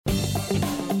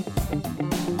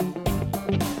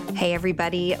Hey,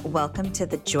 everybody. Welcome to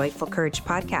the Joyful Courage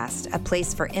Podcast, a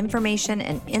place for information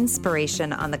and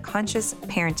inspiration on the conscious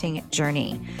parenting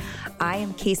journey. I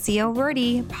am Casey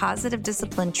O'Rourke, positive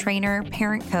discipline trainer,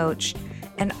 parent coach,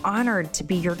 and honored to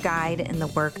be your guide in the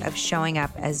work of showing up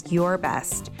as your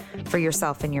best for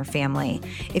yourself and your family.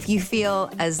 If you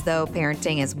feel as though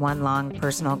parenting is one long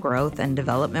personal growth and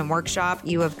development workshop,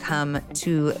 you have come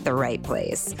to the right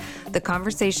place. The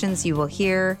conversations you will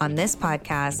hear on this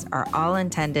podcast are all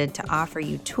intended to offer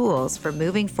you tools for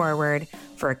moving forward,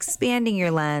 for expanding your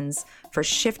lens, for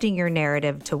shifting your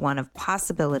narrative to one of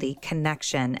possibility,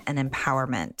 connection, and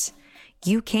empowerment.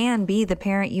 You can be the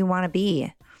parent you want to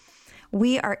be.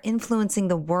 We are influencing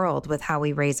the world with how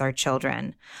we raise our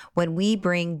children. When we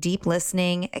bring deep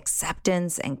listening,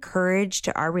 acceptance, and courage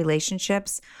to our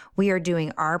relationships, we are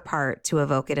doing our part to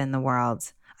evoke it in the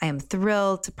world. I am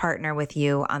thrilled to partner with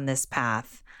you on this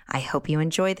path. I hope you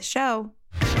enjoy the show.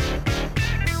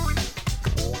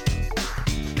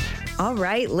 All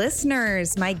right,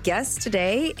 listeners, my guest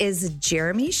today is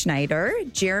Jeremy Schneider.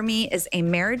 Jeremy is a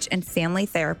marriage and family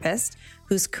therapist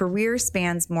whose career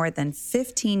spans more than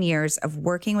 15 years of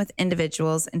working with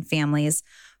individuals and families,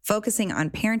 focusing on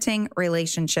parenting,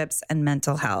 relationships, and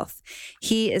mental health.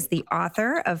 He is the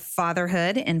author of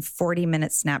Fatherhood in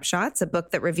 40-Minute Snapshots, a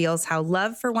book that reveals how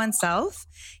love for oneself,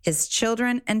 his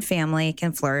children, and family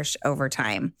can flourish over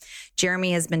time.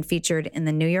 Jeremy has been featured in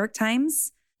the New York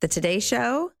Times, The Today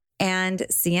Show, and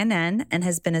CNN, and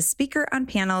has been a speaker on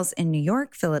panels in New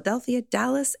York, Philadelphia,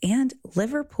 Dallas, and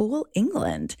Liverpool,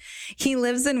 England. He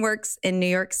lives and works in New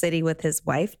York City with his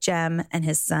wife, Jem, and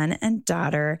his son and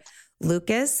daughter,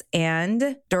 Lucas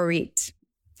and Dorit.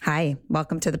 Hi,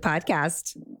 welcome to the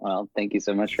podcast. Well, thank you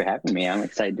so much for having me. I'm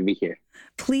excited to be here.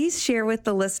 Please share with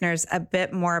the listeners a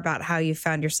bit more about how you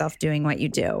found yourself doing what you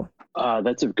do.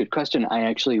 That's a good question. I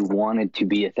actually wanted to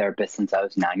be a therapist since I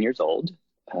was 9 years old.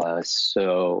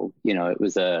 So, it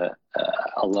was a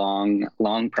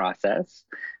long process.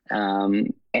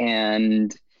 Things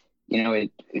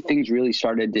really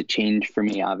started to change for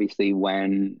me, obviously,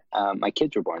 when my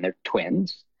kids were born. They're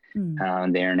twins.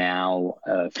 They're now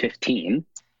 15.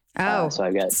 So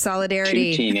I've got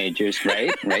solidarity. 2 teenagers,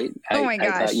 right? Oh my gosh.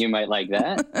 I thought you might like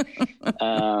that.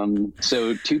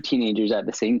 So 2 teenagers at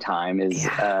the same time is,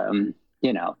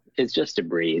 it's just a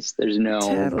breeze. There's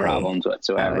no problems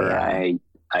whatsoever. Oh, yeah.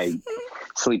 I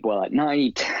sleep well at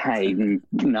night. I'm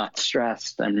not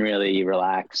stressed. I'm really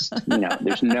relaxed.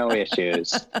 There's no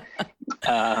issues.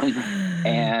 But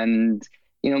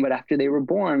after they were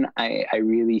born, I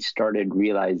really started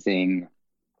realizing,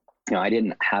 I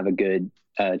didn't have a good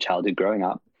childhood growing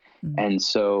up. And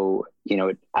so,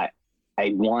 I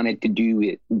wanted to do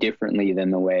it differently than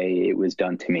the way it was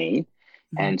done to me,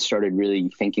 and started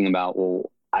really thinking about,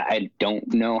 I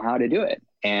don't know how to do it.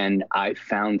 And I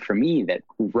found for me that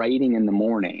writing in the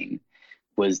morning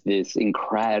was this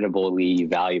incredibly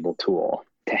valuable tool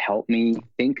to help me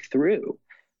think through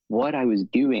what I was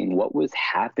doing, what was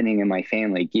happening in my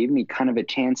family. It gave me kind of a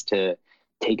chance to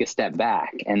take a step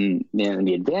back. And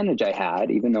the advantage I had,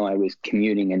 even though I was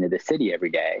commuting into the city every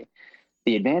day,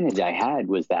 the advantage I had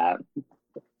was that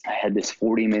I had this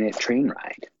 40-minute train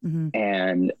ride.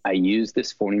 And I used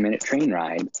this 40-minute train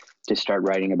ride to start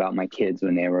writing about my kids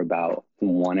when they were about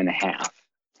 1.5.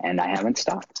 And I haven't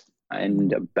stopped.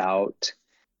 And about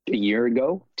a year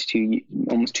ago,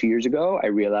 almost 2 years ago, I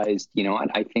realized,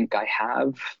 I think I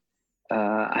have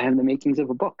the makings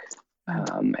of a book.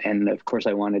 And of course,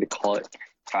 I wanted to call it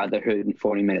Fatherhood in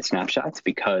 40-Minute Snapshots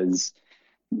because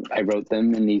I wrote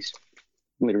them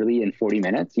literally in 40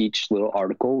 minutes. Each little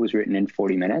article was written in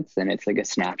 40 minutes. And it's like a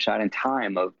snapshot in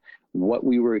time of what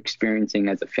we were experiencing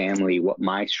as a family, what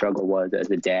my struggle was as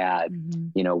a dad,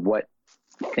 what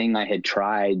thing I had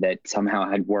tried that somehow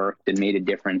had worked and made a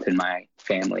difference in my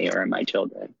family or in my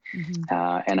children.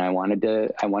 And I wanted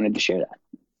to share that.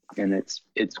 And it's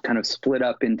kind of split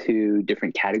up into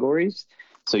different categories.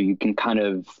 So you can kind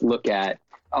of look at,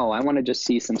 I want to just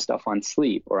see some stuff on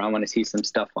sleep, or I want to see some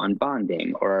stuff on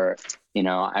bonding, or,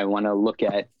 I want to look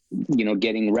at,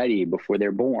 getting ready before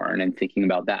they're born and thinking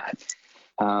about that.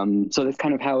 So that's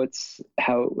kind of how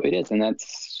it is. And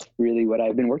that's really what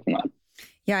I've been working on.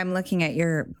 Yeah, I'm looking at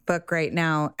your book right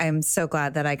now. I'm so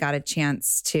glad that I got a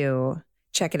chance to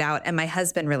check it out. And my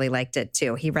husband really liked it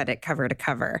too. He read it cover to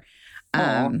cover.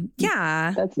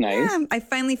 Yeah. That's nice. Yeah, I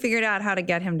finally figured out how to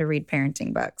get him to read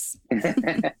parenting books.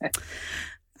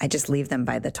 I just leave them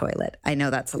by the toilet. I know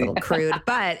that's a little crude,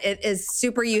 but it is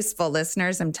super useful,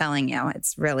 listeners. I'm telling you,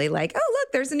 it's really like, oh,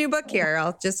 look, there's a new book here.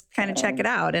 I'll just kind of check it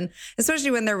out. And especially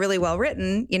when they're really well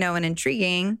written, and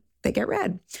intriguing, they get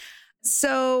read.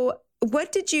 So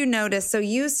what did you notice? So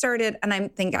you started, and I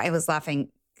think I was laughing,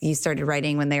 you started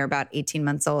writing when they were about 18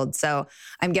 months old. So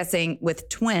I'm guessing with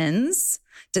twins,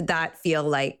 did that feel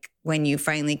like when you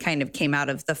finally kind of came out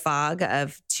of the fog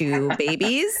of two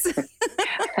babies?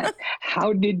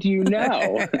 How did you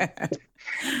know?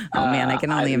 Oh man, I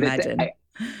can only imagine.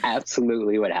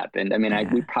 Absolutely what happened. I mean,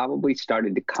 we probably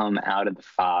started to come out of the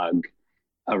fog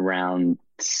around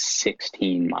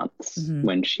 16 months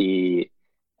when she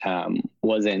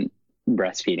wasn't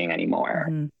breastfeeding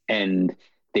anymore. And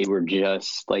they were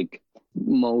just like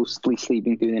mostly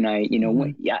sleeping through the night. You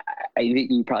know, I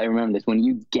think you probably remember this. When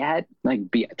you get like,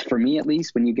 for me at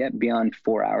least, when you get beyond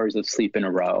 4 hours of sleep in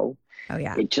a row,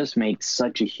 it just makes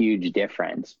such a huge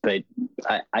difference. But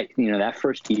I you know, that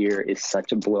first year is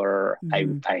such a blur.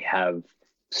 I have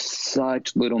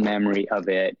such little memory of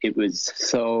it. It was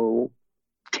so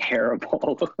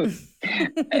terrible.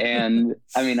 And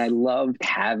I mean, I loved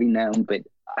having them, but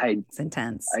it's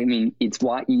intense. I mean, it's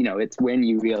when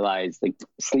you realize like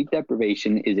sleep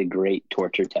deprivation is a great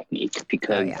torture technique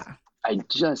because I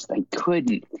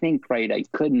couldn't think right. I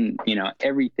couldn't,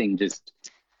 everything just,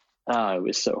 it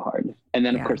was so hard. And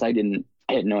then of course I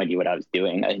had no idea what I was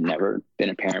doing. I had never been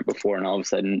a parent before. And all of a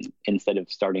sudden, instead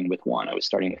of starting with one, I was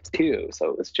starting with two. So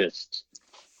it was just,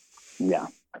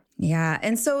 Yeah.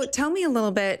 And so tell me a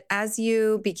little bit, as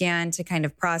you began to kind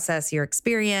of process your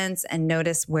experience and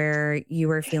notice where you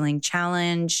were feeling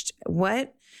challenged,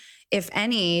 what, if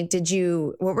any,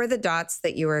 what were the dots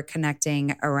that you were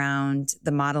connecting around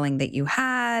the modeling that you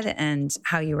had and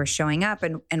how you were showing up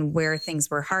and where things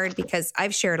were hard? Because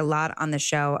I've shared a lot on the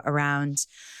show around,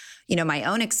 my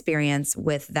own experience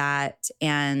with that.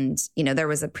 And, there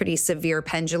was a pretty severe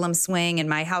pendulum swing in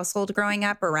my household growing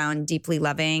up around deeply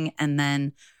loving and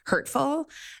then hurtful.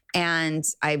 And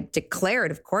I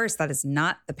declared, of course, that is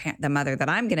not the mother that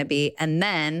I'm going to be. And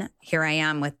then here I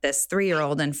am with this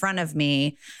 3-year-old in front of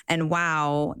me. And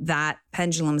wow, that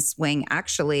pendulum swing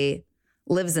actually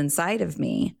lives inside of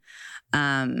me.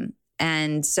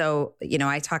 And so,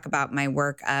 I talk about my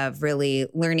work of really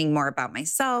learning more about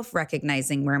myself,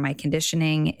 recognizing where my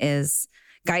conditioning is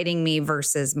guiding me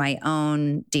versus my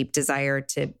own deep desire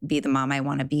to be the mom I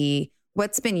want to be.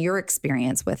 What's been your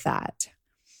experience with that?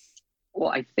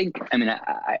 Well, I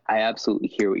absolutely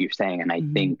hear what you're saying. And I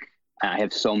think I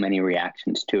have so many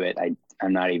reactions to it.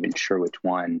 I'm not even sure which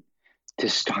one to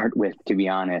start with, to be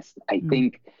honest. I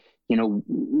think,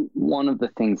 one of the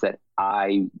things that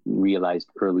I realized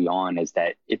early on is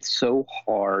that it's so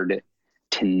hard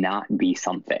to not be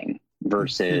something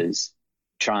versus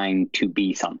trying to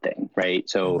be something, right?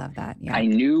 So I love that. Yeah. I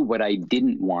knew what I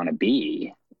didn't want to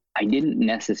be. I didn't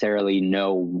necessarily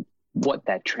know what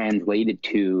that translated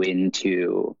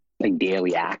into like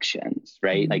daily actions,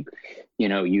 right? Like,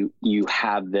 you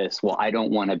have this, well, I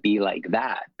don't want to be like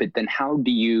that, but then how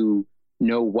do you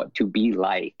know what to be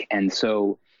like? And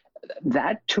so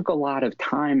that took a lot of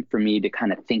time for me to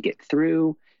kind of think it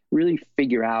through, really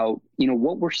figure out,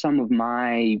 what were some of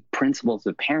my principles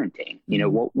of parenting?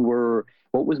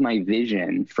 What was my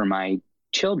vision for my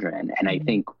children? And I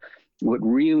think what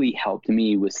really helped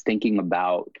me was thinking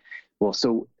about, well,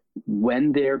 so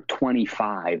when they're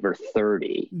 25 or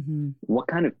 30, what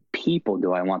kind of people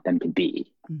do I want them to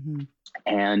be?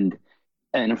 And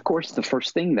of course, the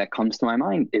first thing that comes to my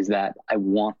mind is that I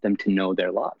want them to know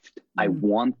they're loved. I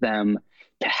want them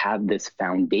to have this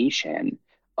foundation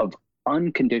of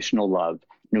unconditional love,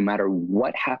 no matter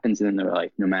what happens in their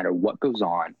life, no matter what goes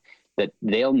on, that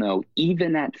they'll know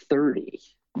even at 30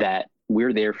 that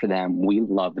we're there for them, we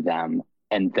love them,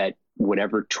 and that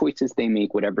whatever choices they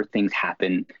make, whatever things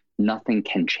happen, nothing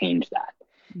can change that.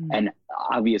 And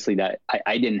obviously that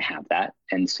I didn't have that.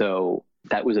 And so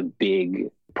that was a big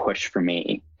push for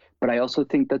me. But I also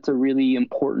think that's a really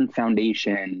important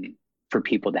foundation for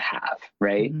people to have,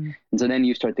 right? And so then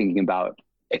you start thinking about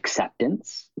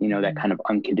acceptance, that kind of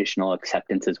unconditional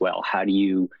acceptance as well. How do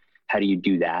you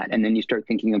do that? And then you start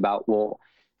thinking about, well,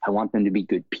 I want them to be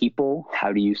good people.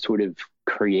 How do you sort of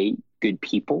create good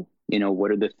people?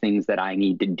 What are the things that I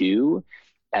need to do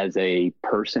as a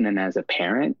person and as a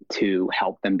parent to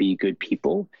help them be good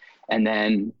people? And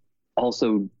then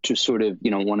also just sort of,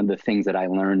 one of the things that I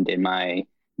learned in my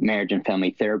marriage and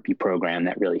family therapy program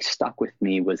that really stuck with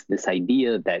me was this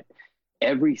idea that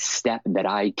every step that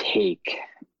I take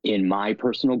in my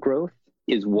personal growth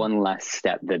is one less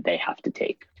step that they have to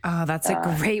take. Oh, that's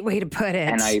a great way to put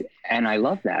it. And I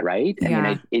love that, right? Yeah. I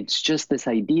mean, it's just this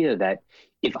idea that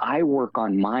if I work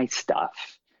on my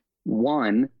stuff,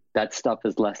 one, that stuff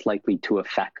is less likely to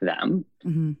affect them.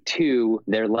 2,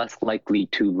 they're less likely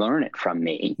to learn it from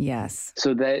me. Yes.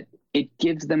 So that it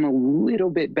gives them a little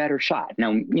bit better shot.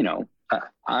 Now,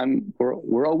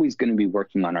 we're always going to be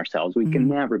working on ourselves. We can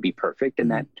never be perfect.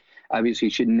 And that obviously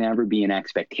should never be an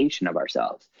expectation of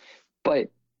ourselves. But,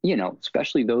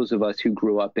 especially those of us who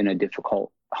grew up in a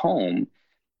difficult home,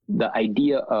 the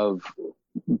idea of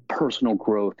personal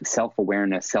growth,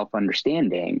 self-awareness,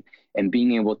 self-understanding, and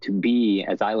being able to be,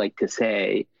 as I like to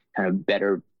say, kind of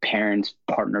better parents,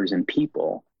 partners, and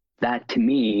people, that to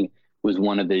me was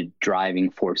one of the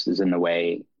driving forces in the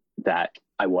way that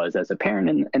I was as a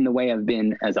parent and the way I've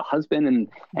been as a husband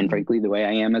and frankly, the way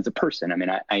I am as a person. I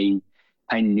mean,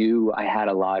 I knew I had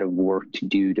a lot of work to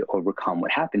do to overcome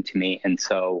what happened to me. And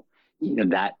so,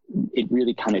 that it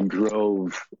really kind of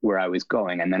drove where I was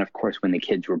going. And then of course, when the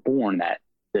kids were born, that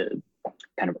the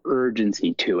kind of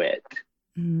urgency to it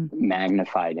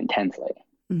magnified intensely.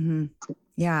 Mm-hmm.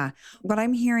 Yeah. What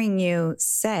I'm hearing you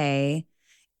say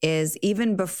is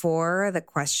even before the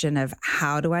question of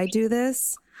how do I do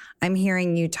this, I'm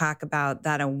hearing you talk about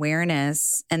that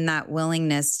awareness and that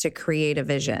willingness to create a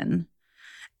vision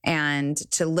and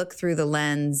to look through the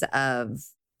lens of,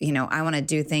 I want to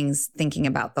do things thinking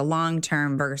about the long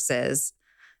term versus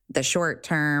the short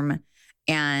term.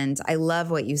 And I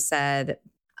love what you said.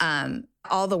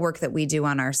 All the work that we do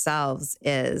on ourselves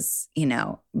is,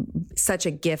 such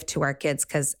a gift to our kids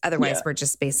because otherwise we're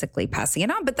just basically passing it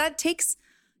on. But that takes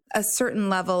a certain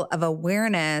level of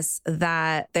awareness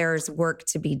that there's work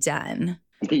to be done.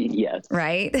 Yes.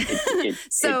 Right? It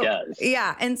does.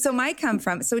 Yeah. And so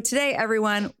so today,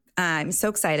 everyone, I'm so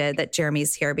excited that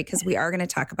Jeremy's here because we are going to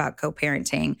talk about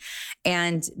co-parenting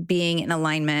and being in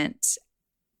alignment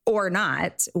or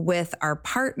not with our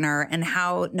partner and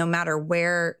how no matter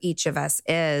where each of us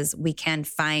is, we can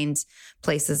find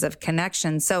places of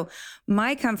connection. So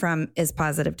my come from is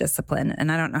positive discipline.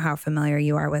 And I don't know how familiar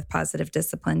you are with positive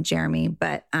discipline, Jeremy,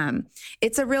 but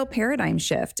it's a real paradigm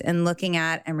shift in looking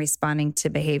at and responding to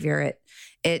behavior.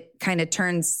 It kind of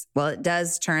it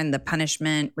does turn the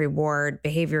punishment, reward,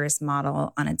 behaviorist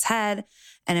model on its head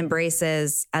and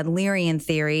embraces Adlerian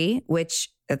theory, which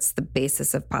that's the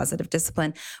basis of positive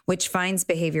discipline, which finds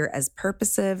behavior as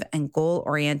purposive and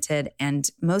goal-oriented, and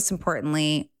most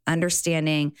importantly,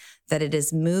 understanding that it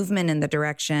is movement in the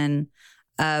direction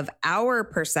of our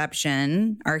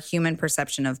human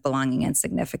perception of belonging and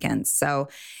significance. So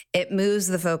it moves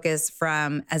the focus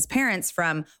as parents,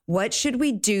 from what should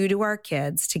we do to our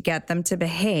kids to get them to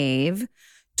behave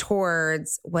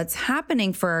towards what's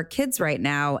happening for our kids right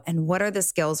now and what are the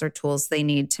skills or tools they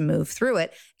need to move through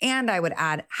it. And I would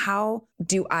add, how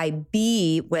do I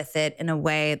be with it in a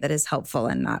way that is helpful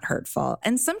and not hurtful?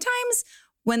 And sometimes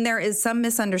when there is some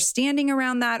misunderstanding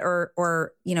around that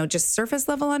or just surface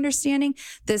level understanding,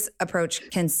 this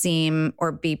approach can seem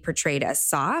or be portrayed as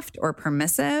soft or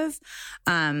permissive.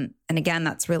 And again,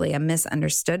 that's really a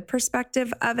misunderstood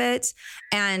perspective of it.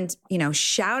 And,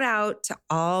 shout out to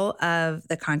all of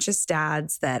the conscious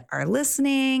dads that are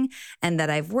listening and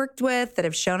that I've worked with that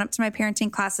have shown up to my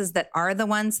parenting classes that are the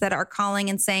ones that are calling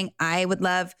and saying, I would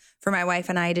love for my wife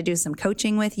and I to do some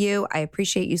coaching with you. I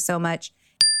appreciate you so much.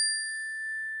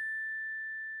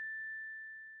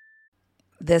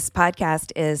 This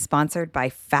podcast is sponsored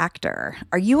by Factor.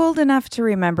 Are you old enough to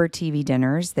remember TV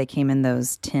dinners? They came in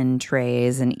those tin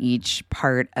trays and each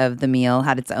part of the meal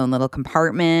had its own little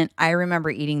compartment. I remember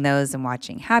eating those and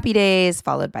watching Happy Days,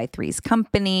 followed by Three's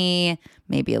Company,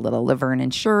 maybe a little Laverne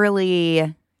and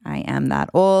Shirley. I am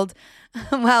that old.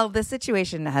 Well, the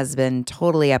situation has been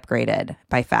totally upgraded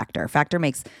by Factor. Factor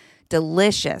makes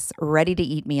delicious,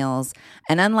 ready-to-eat meals.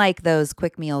 And unlike those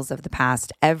quick meals of the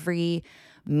past, every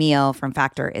meal from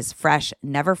Factor is fresh,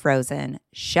 never frozen,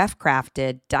 chef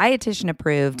crafted, dietitian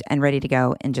approved, and ready to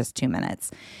go in just 2 minutes.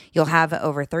 You'll have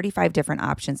over 35 different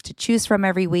options to choose from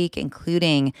every week,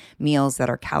 including meals that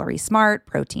are calorie smart,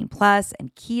 protein plus,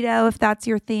 and keto if that's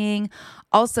your thing.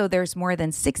 Also, there's more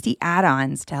than 60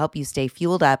 add-ons to help you stay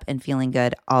fueled up and feeling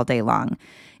good all day long.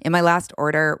 In my last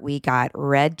order, we got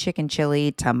red chicken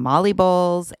chili tamale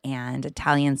bowls and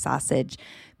Italian sausage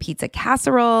pizza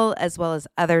casserole, as well as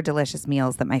other delicious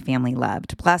meals that my family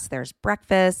loved. Plus, there's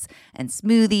breakfasts and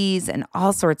smoothies and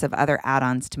all sorts of other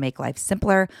add-ons to make life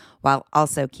simpler while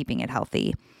also keeping it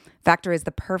healthy. Factor is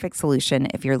the perfect solution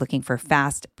if you're looking for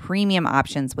fast, premium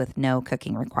options with no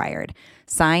cooking required.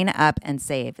 Sign up and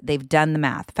save. They've done the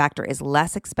math. Factor is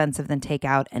less expensive than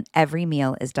takeout, and every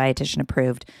meal is dietitian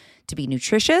approved to be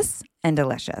nutritious and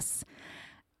delicious.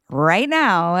 Right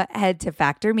now, head to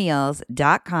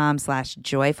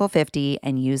factormeals.com/joyful50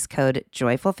 and use code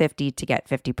joyful50 to get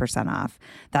 50% off.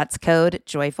 That's code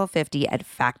joyful50 at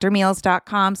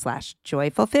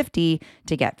factormeals.com/joyful50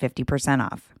 to get 50%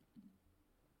 off.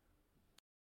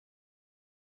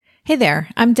 Hey there,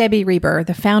 I'm Debbie Reber,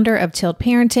 the founder of Tilt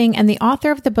Parenting and the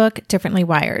author of the book Differently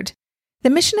Wired.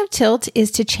 The mission of Tilt is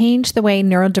to change the way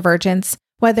neurodivergence,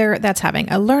 whether that's having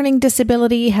a learning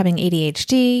disability, having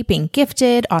ADHD, being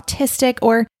gifted, autistic,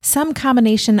 or some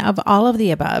combination of all of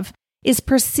the above, is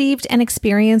perceived and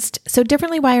experienced so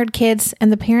differently wired kids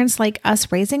and the parents like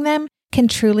us raising them can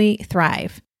truly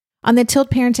thrive. On the Tilt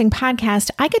Parenting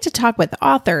podcast, I get to talk with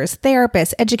authors,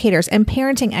 therapists, educators, and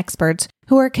parenting experts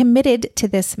who are committed to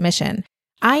this mission.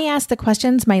 I ask the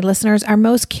questions my listeners are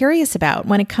most curious about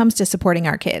when it comes to supporting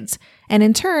our kids. And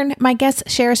in turn, my guests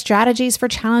share strategies for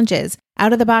challenges,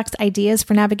 out-of-the-box ideas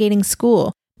for navigating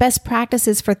school, best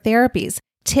practices for therapies,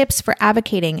 tips for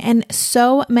advocating, and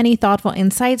so many thoughtful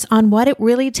insights on what it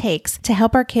really takes to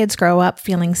help our kids grow up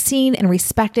feeling seen and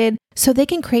respected so they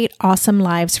can create awesome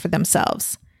lives for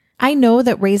themselves. I know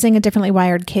that raising a differently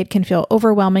wired kid can feel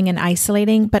overwhelming and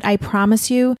isolating, but I promise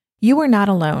you, you are not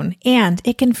alone, and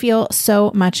it can feel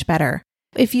so much better.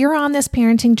 If you're on this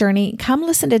parenting journey, come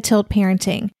listen to Tilt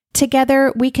Parenting.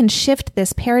 Together, we can shift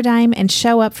this paradigm and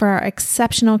show up for our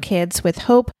exceptional kids with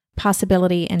hope,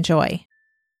 possibility, and joy.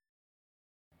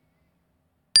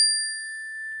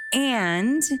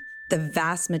 And the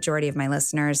vast majority of my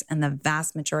listeners and the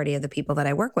vast majority of the people that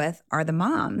I work with are the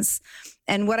moms.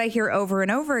 And what I hear over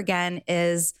and over again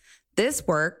is this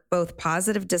work, both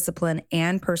positive discipline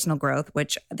and personal growth,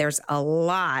 which there's a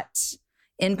lot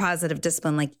in positive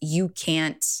discipline. Like you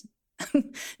can't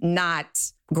not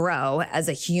grow as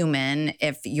a human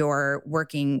if you're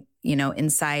working,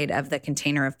 inside of the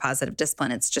container of positive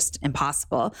discipline. It's just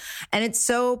impossible. And it's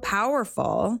so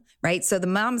powerful, right? So the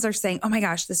moms are saying, oh my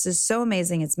gosh, this is so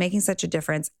amazing. It's making such a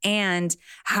difference. And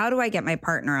how do I get my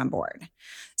partner on board?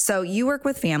 So you work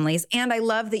with families, and I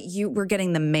love that you were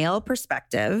getting the male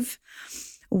perspective.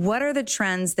 What are the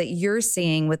trends that you're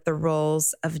seeing with the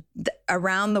roles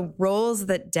around the roles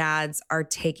that dads are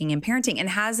taking in parenting? And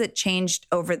has it changed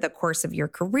over the course of your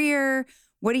career?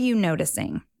 What are you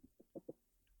noticing?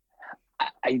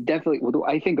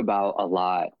 I think about a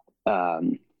lot,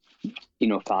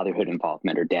 fatherhood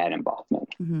involvement or dad involvement.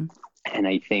 Mm-hmm. And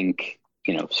I think,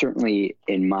 certainly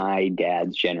in my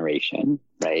dad's generation,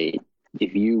 right?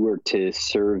 If you were to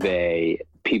survey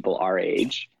people our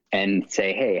age and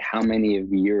say, hey, how many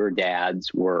of your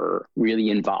dads were really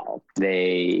involved?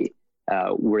 They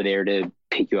were there to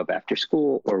pick you up after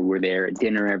school, or were there at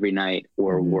dinner every night,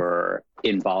 or were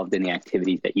involved in the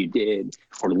activities that you did,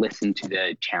 or listened to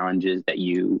the challenges that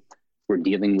you were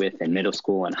dealing with in middle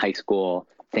school and high school,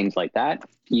 things like that,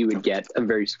 you would get a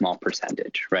very small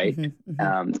percentage, right?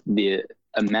 The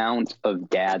amount of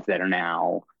dads that are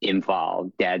now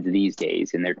involved, dads these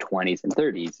days in their 20s and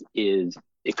 30s, is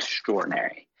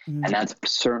extraordinary. And that's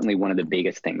certainly one of the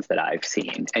biggest things that I've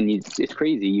seen. And it's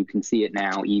crazy. You can see it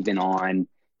now even on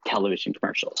television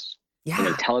commercials.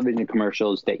 Yeah. Television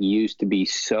commercials that used to be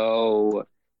so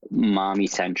mommy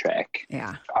centric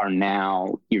are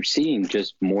now, you're seeing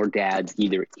just more dads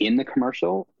either in the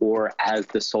commercial or as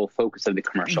the sole focus of the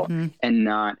commercial, and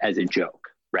not as a joke,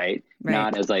 right?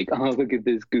 Not as like, oh, look at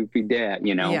this goofy dad,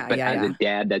 but as a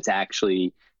dad that's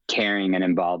actually caring and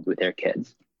involved with their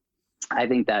kids. I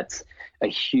think that's a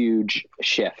huge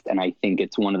shift. And I think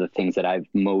it's one of the things that I've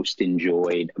most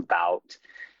enjoyed about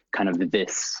kind of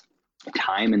this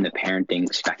time in the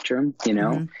parenting spectrum,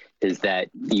 is that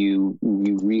you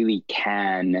really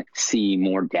can see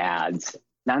more dads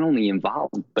not only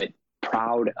involved, but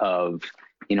proud of,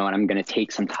 and I'm going to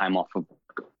take some time off of,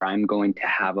 I'm going to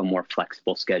have a more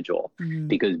flexible schedule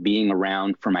because being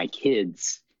around for my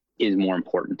kids is more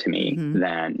important to me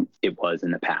than it was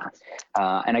in the past.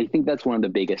 And I think that's one of the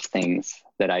biggest things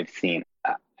that I've seen.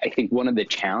 I think one of the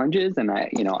challenges, and I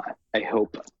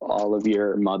hope all of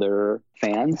your mother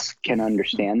fans can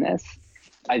understand this.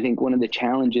 I think one of the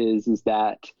challenges is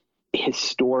that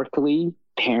historically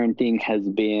parenting has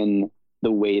been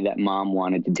the way that mom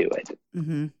wanted to do it.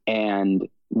 And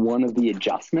one of the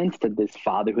adjustments to this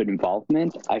fatherhood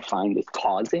involvement I find is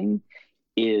causing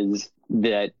is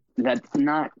that that's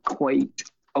not quite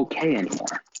okay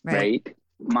anymore, right?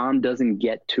 Mom doesn't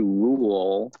get to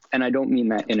rule, and I don't mean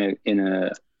that in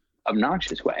a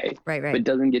obnoxious way, but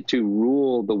doesn't get to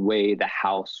rule the way the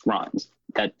house runs.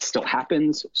 That still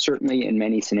happens, certainly in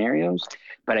many scenarios,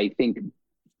 but I think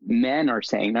men are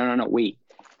saying, no, wait,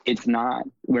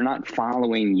 we're not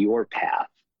following your path.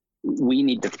 We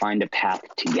need to find a path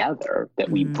together that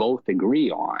we both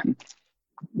agree on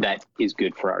that is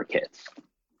good for our kids.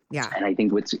 Yeah. And I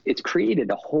think it's created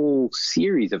a whole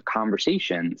series of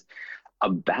conversations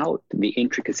about the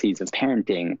intricacies of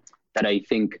parenting that I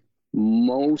think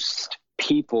most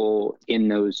people in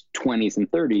those 20s and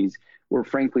 30s were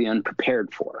frankly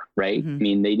unprepared for, right? Mm-hmm. I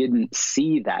mean, they didn't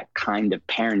see that kind of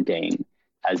parenting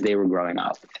as they were growing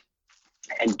up,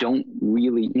 and don't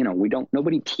really,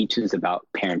 nobody teaches about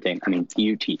parenting. I mean,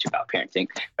 you teach about parenting,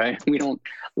 right? We don't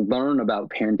learn about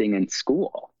parenting in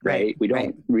school, right? We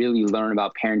don't really learn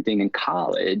about parenting in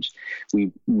college.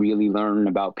 We really learn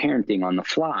about parenting on the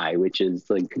fly, which is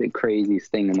like the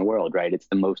craziest thing in the world, right? It's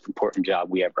the most important job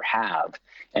we ever have.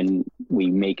 And we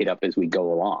make it up as we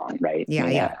go along, right?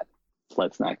 Yeah.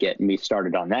 Let's not get me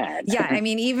started on that. Yeah. I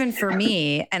mean, even for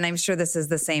me, and I'm sure this is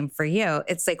the same for you,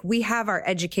 it's like we have our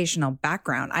educational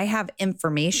background. I have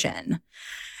information,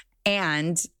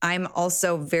 and I'm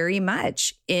also very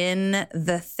much in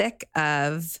the thick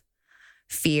of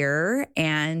fear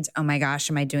and, oh my gosh,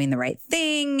 am I doing the right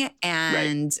thing?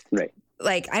 And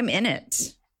like, I'm in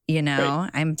it,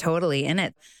 I'm totally in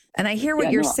it. And I hear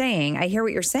what you're saying. I hear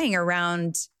what you're saying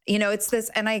around, it's this,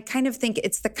 and I kind of think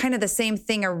it's the kind of the same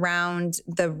thing around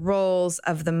the roles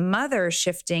of the mother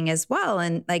shifting as well.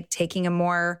 And like taking a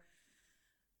more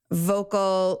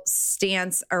vocal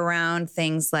stance around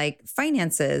things like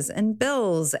finances and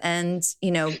bills and,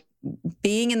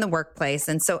 being in the workplace.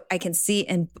 And so I can see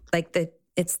in like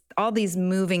it's all these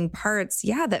moving parts.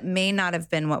 Yeah. That may not have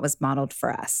been what was modeled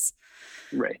for us.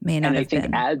 Right. May not have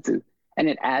been.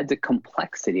 It adds a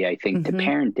complexity, I think, to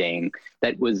parenting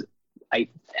that was, I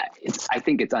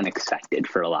think it's unexpected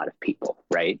for a lot of people,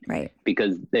 right? Right.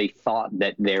 Because they thought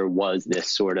that there was this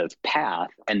sort of path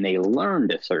and they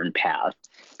learned a certain path.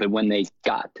 But when they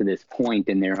got to this point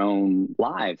in their own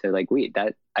lives, they're like, wait,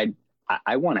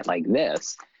 I want it like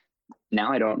this.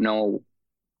 Now I don't know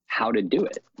how to do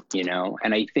it,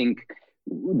 And I think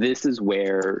this is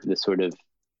where the sort of,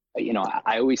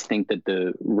 I always think that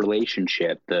the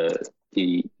relationship, the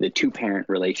two-parent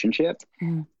relationship,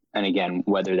 and again,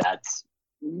 whether that's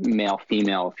male,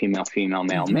 female,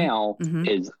 male,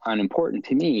 is unimportant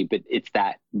to me, but it's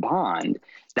that bond.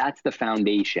 That's the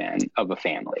foundation of a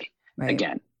family. Right.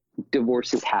 Again,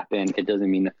 divorces happen. It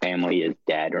doesn't mean the family is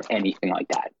dead or anything like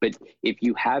that. But if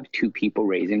you have two people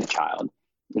raising a child,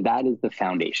 that is the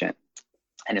foundation.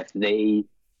 And if they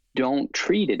don't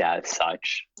treat it as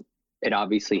such, it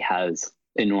obviously has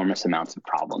enormous amounts of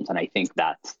problems. And I think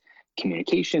that's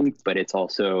communication, but it's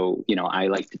also, I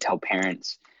like to tell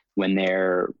parents when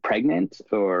they're pregnant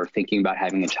or thinking about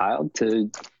having a child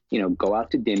to, go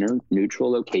out to dinner,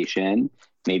 neutral location,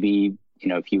 maybe,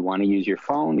 if you want to use your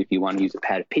phone, if you want to use a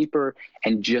pad of paper,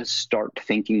 and just start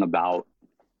thinking about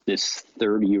this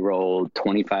 30-year-old,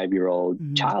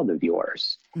 25-year-old child of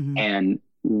yours. And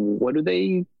what do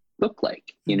they look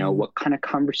like? What kind of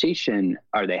conversation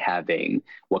are they having?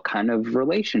 What kind of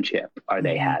relationship are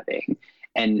they having?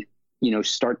 And,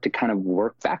 start to kind of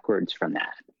work backwards from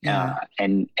that. Yeah.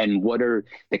 And what are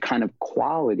the kind of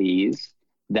qualities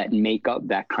that make up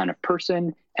that kind of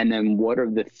person? And then what are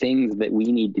the things that we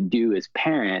need to do as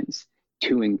parents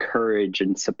to encourage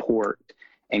and support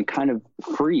and kind of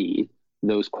free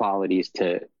those qualities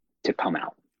to come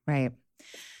out? Right.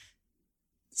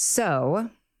 So,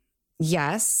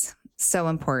 yes, so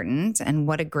important. And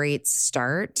what a great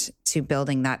start to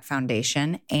building that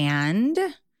foundation. And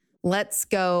let's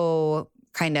go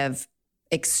kind of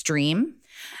extreme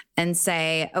and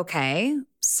say, okay,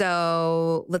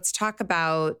 so let's talk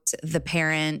about the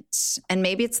parent, and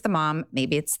maybe it's the mom,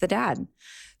 maybe it's the dad,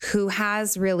 who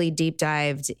has really deep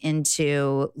dived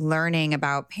into learning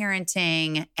about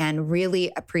parenting and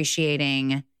really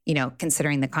appreciating,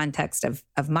 considering the context of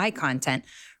my content,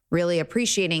 really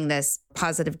appreciating this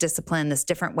positive discipline, this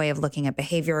different way of looking at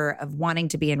behavior, of wanting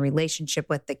to be in relationship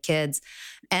with the kids.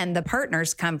 And the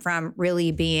partners come from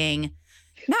really being,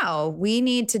 no, we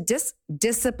need to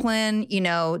discipline,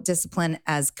 discipline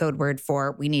as code word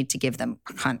for we need to give them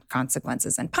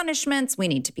consequences and punishments. We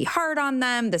need to be hard on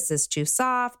them. This is too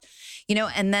soft,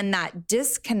 and then that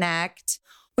disconnect,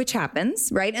 which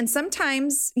happens, right? And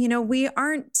sometimes,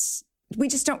 we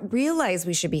just don't realize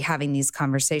we should be having these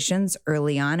conversations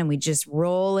early on, and we just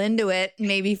roll into it,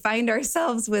 maybe find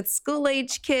ourselves with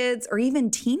school-age kids or even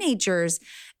teenagers,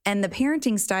 and the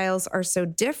parenting styles are so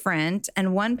different.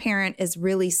 And one parent is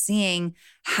really seeing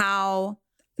how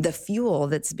the fuel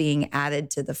that's being added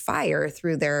to the fire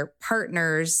through their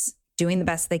partners doing the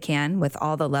best they can with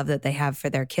all the love that they have for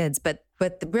their kids, but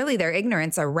really their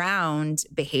ignorance around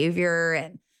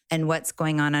behavior and what's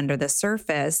going on under the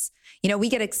surface. We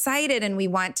get excited and we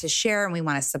want to share and we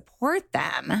want to support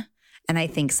them. And I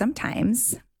think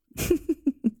sometimes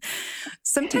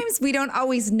we don't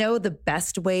always know the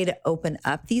best way to open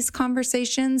up these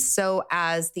conversations so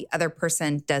as the other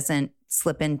person doesn't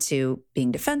slip into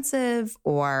being defensive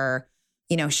or,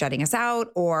 shutting us out,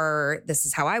 or this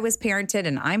is how I was parented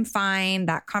and I'm fine,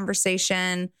 that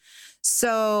conversation.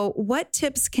 So what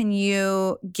tips can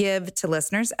you give to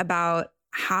listeners about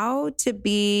how to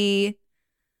be,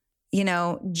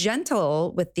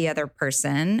 gentle with the other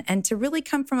person and to really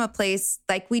come from a place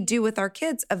like we do with our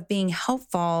kids of being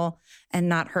helpful and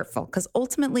not hurtful? Because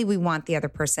ultimately we want the other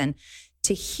person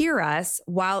to hear us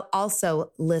while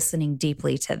also listening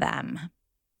deeply to them.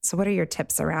 So what are your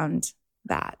tips around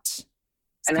that?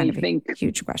 It's and kind I of think a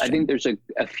huge question. I think there's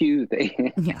a few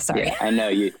things. Yeah, sorry. Yeah, I know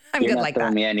you're good not like throwing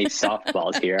that. me any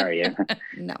softballs here, are you?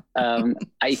 No.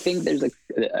 I think there's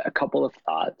a couple of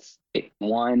thoughts.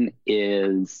 One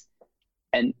is,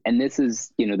 and this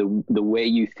is, the way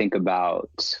you think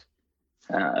about,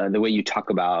 the way you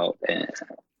talk about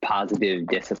positive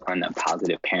discipline, a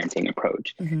positive parenting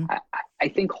approach, I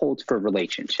think holds for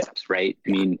relationships, right? I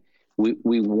mean,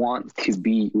 we want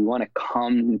to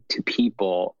come to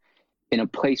people in a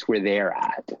place where they're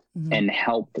at and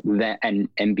help them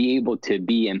and be able to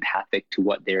be empathic to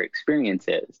what their experience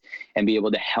is and be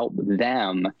able to help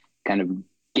them kind of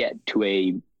get to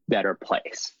a better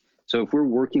place. So if we're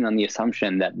working on the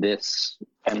assumption that this,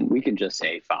 and we can just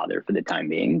say father for the time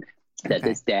being, that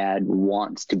this dad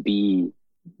wants to be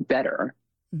better,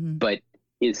 but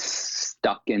is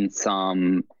stuck in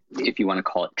some, if you want to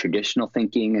call it traditional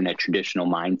thinking and a traditional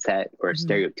mindset or a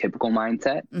stereotypical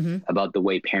mindset about the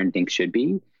way parenting should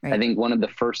be. Right. I think one of the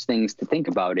first things to think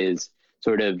about is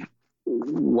sort of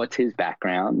what's his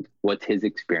background, what's his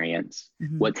experience,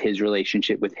 what's his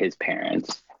relationship with his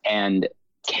parents, and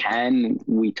can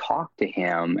we talk to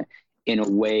him in a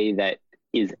way that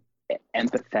is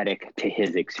empathetic to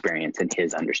his experience and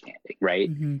his understanding,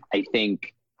 right? I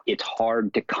think it's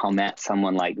hard to come at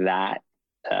someone like that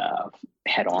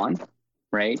head on,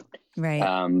 right?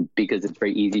 Right. Because it's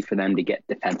very easy for them to get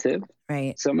defensive.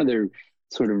 Right. Some of their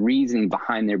sort of reasoning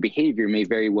behind their behavior may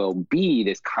very well be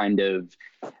this kind of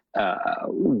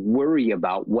worry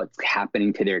about what's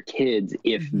happening to their kids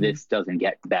if this doesn't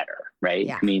get better, right?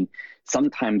 Yeah. I mean,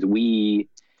 sometimes we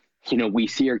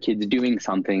see our kids doing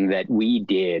something that we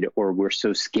did, or we're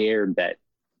so scared that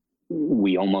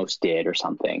we almost did or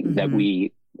something that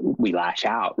we lash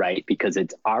out, right? Because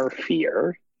it's our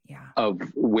fear of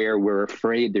where we're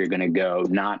afraid they're going to go,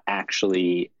 not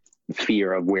actually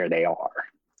fear of where they are.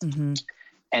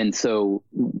 And so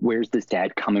where's this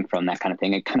dad coming from, that kind of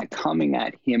thing, and kind of coming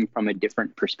at him from a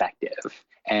different perspective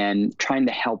and trying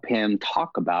to help him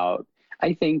talk about,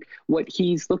 I think, what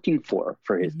he's looking for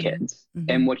his kids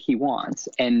and what he wants,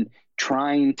 and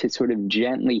trying to sort of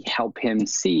gently help him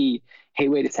see, hey,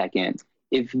 wait a second,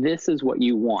 if this is what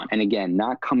you want, and again,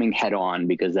 not coming head on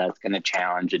because that's going to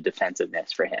challenge a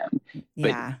defensiveness for him.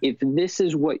 But if this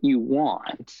is what you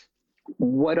want,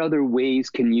 what other ways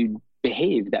can you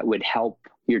behave that would help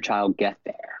your child get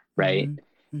there, right?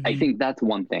 I think that's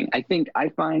one thing. I think I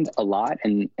find a lot,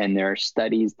 and there are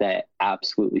studies that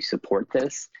absolutely support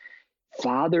this.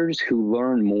 Fathers who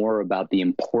learn more about the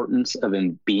importance of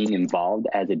being involved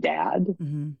as a dad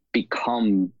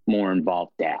become more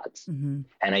involved dads. And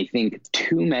I think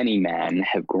too many men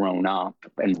have grown up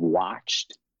and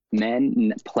watched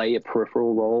men play a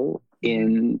peripheral role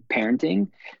in parenting,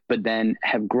 but then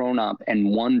have grown up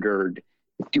and wondered,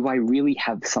 do I really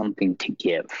have something to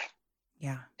give?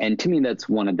 Yeah. And to me, that's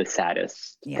one of the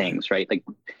saddest things, right? Like,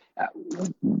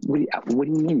 what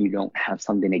do you mean you don't have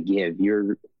something to give?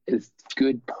 You're a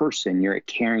good person. You're a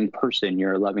caring person.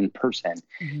 You're a loving person.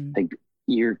 Like,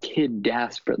 your kid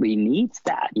desperately needs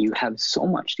that. You have so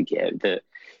much to give. I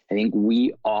think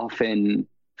we often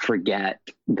forget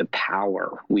the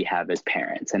power we have as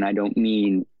parents. And I don't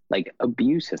mean like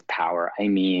abusive power. I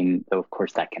mean, of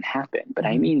course that can happen, but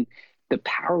I mean, the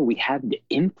power we have to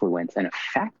influence and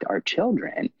affect our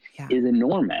children is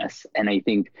enormous. And I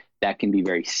think that can be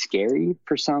very scary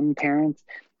for some parents,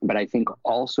 but I think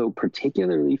also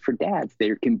particularly for dads,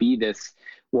 there can be this,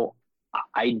 well,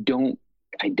 I don't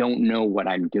know what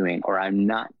I'm doing, or I'm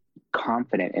not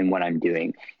confident in what I'm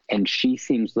doing. And she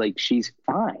seems like she's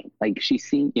fine. Like, she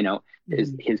seems,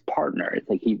 his partner,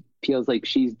 like, he feels like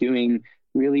she's doing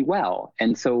really well.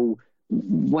 And so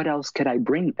what else could I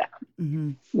bring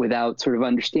them without sort of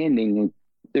understanding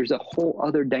there's a whole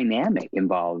other dynamic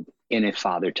involved in a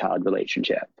father-child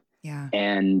relationship. Yeah.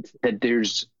 And that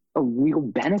there's a real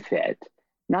benefit,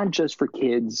 not just for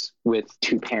kids with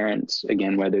two parents,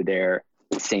 again, whether they're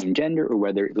the same gender or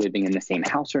whether living in the same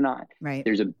house or not. Right.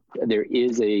 There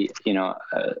is a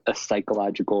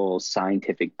psychological,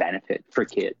 scientific benefit for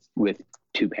kids with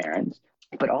two parents,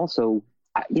 but also,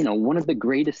 one of the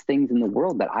greatest things in the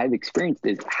world that I've experienced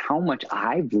is how much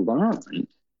I've learned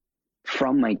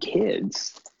from my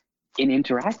kids in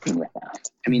interacting with them.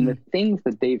 I mean, the things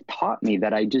that they've taught me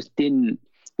that I just didn't,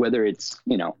 whether it's,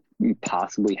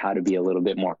 possibly how to be a little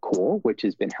bit more cool, which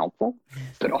has been helpful,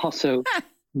 but also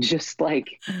just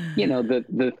like,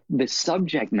 the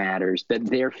subject matters that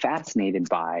they're fascinated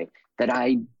by that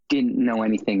I didn't know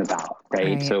anything about.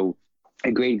 Right. So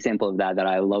a great example of that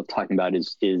I love talking about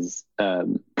is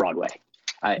Broadway.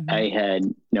 I had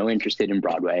no interest in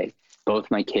Broadway. Both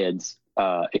my kids,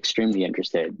 extremely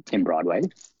interested in Broadway.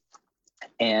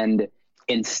 And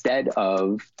instead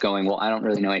of going, well, I don't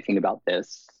really know anything about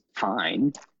this,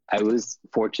 fine, I was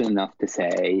fortunate enough to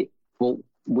say, well,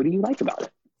 what do you like about it?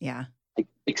 Yeah. Like,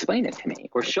 explain it to me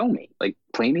or show me, like,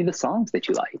 play me the songs that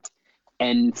you like.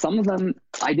 And some of them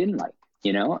I didn't like,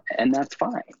 and that's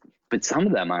fine. But some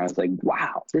of them I was like,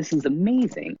 wow, this is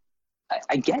amazing.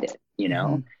 I get it,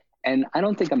 and I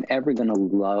don't think I'm ever going to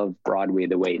love Broadway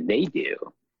the way they do,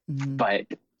 but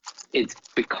it's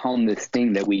become this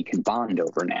thing that we can bond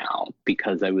over now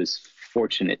because I was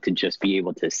fortunate to just be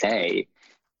able to say,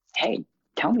 hey,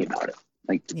 tell me about it.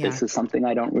 Like, this is something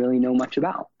I don't really know much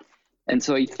about. And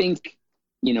so I think,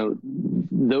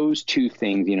 those two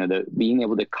things, the being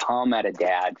able to come at a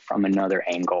dad from another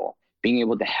angle, being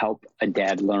able to help a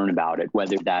dad learn about it,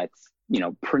 whether that's,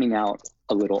 printing out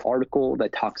a little article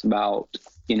that talks about,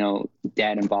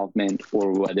 dad involvement,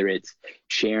 or whether it's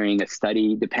sharing a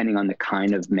study, depending on the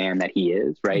kind of man that he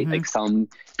is, right? Like, some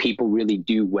people really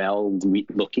do well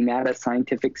looking at a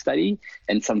scientific study,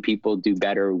 and some people do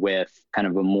better with kind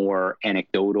of a more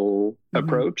anecdotal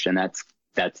approach. And that's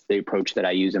the approach that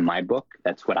I use in my book.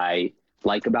 That's what I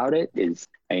like about it, is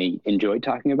I enjoy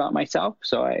talking about myself.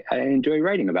 So I enjoy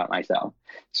writing about myself.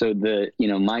 So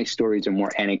my stories are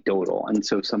more anecdotal. And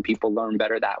so some people learn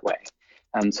better that way.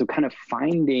 So kind of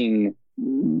finding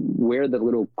where the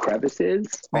little crevices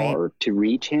are to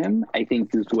reach him, I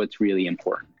think is what's really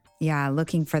important. Yeah.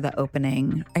 Looking for the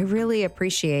opening. I really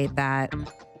appreciate that.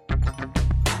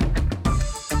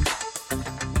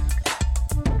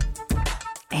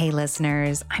 Hey,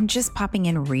 listeners, I'm just popping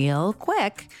in real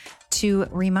quick to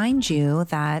remind you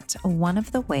that one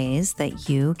of the ways that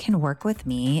you can work with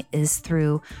me is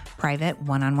through private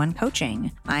one-on-one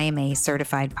coaching. I am a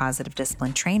certified positive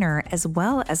discipline trainer as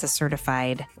well as a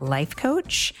certified life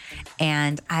coach,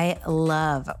 and I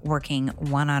love working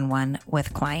one-on-one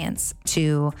with clients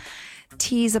to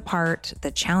tease apart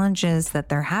the challenges that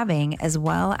they're having, as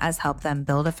well as help them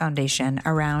build a foundation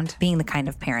around being the kind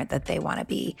of parent that they want to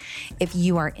be. If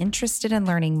you are interested in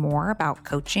learning more about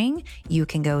coaching, you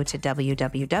can go to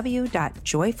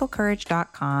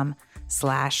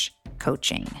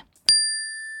www.joyfulcourage.com/coaching.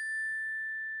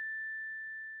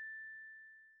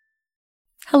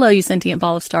 Hello, you sentient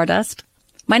ball of stardust.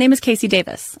 My name is Casey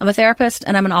Davis. I'm a therapist,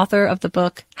 and I'm an author of the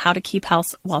book, How to Keep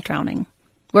House While Drowning,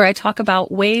 where I talk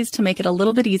about ways to make it a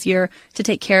little bit easier to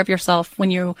take care of yourself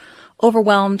when you're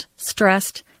overwhelmed,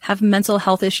 stressed, have mental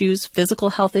health issues,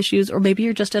 physical health issues, or maybe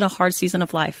you're just in a hard season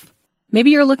of life.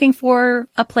 Maybe you're looking for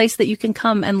a place that you can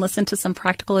come and listen to some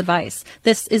practical advice.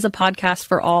 This is a podcast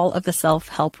for all of the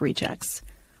self-help rejects.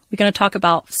 We're going to talk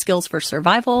about skills for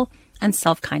survival and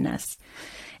self-kindness.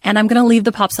 And I'm going to leave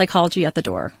the pop psychology at the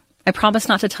door. I promise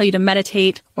not to tell you to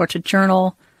meditate or to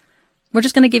journal. We're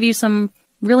just going to give you some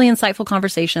really insightful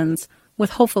conversations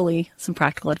with hopefully some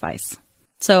practical advice.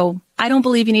 So I don't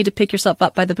believe you need to pick yourself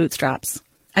up by the bootstraps.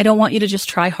 I don't want you to just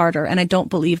try harder, and I don't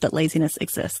believe that laziness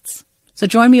exists. So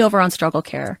join me over on Struggle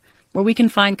Care, where we can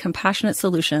find compassionate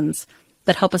solutions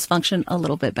that help us function a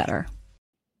little bit better.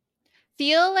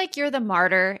 Feel like you're the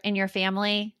martyr in your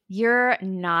family? You're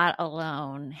not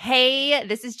alone. Hey,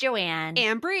 this is Joanne.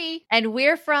 And Bree. And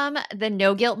we're from the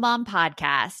No Guilt Mom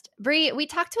podcast. Bree, we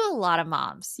talk to a lot of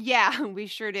moms. Yeah, we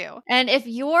sure do. And if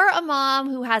you're a mom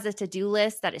who has a to-do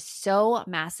list that is so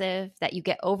massive that you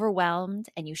get overwhelmed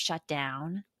and you shut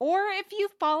down, or if you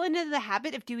fall into the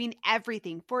habit of doing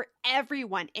everything for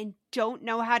everyone and don't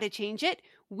know how to change it,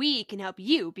 we can help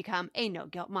you become a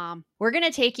no-guilt mom. we're going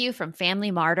to take you from family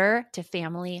martyr to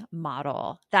family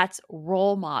model. That's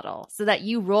role model, so that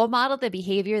you role model the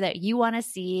behavior that you want to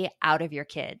see out of your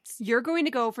kids. You're going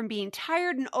to go from being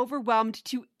tired and overwhelmed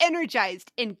to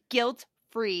energized and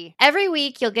guilt-free. Every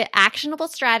week, you'll get actionable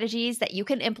strategies that you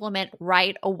can implement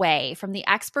right away from the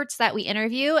experts that we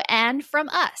interview and from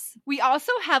us. We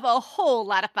also have a whole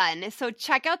lot of fun, so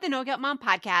check out the No Guilt Mom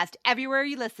podcast everywhere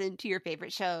you listen to your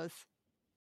favorite shows.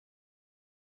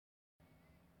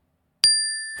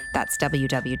 That's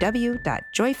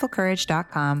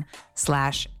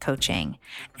www.joyfulcourage.com/coaching.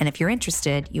 And if you're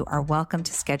interested, you are welcome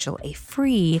to schedule a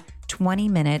free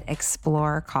 20-minute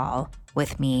Explorer call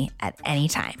with me at any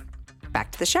time.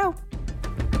 Back to the show.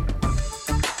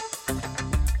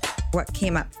 what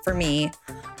came up for me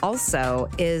also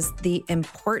is the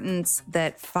importance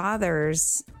that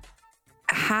fathers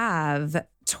have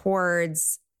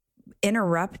towards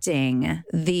interrupting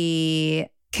the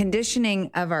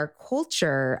conditioning of our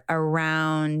culture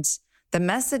around the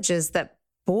messages that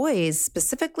boys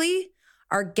specifically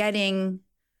are getting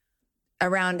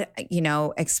around,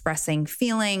 expressing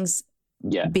feelings,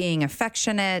 being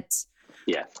affectionate,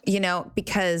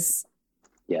 because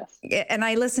and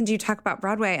I listened to you talk about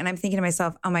Broadway and I'm thinking to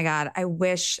myself, oh my God, I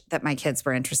wish that my kids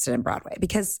were interested in Broadway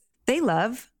because they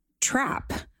love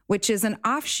trap, which is an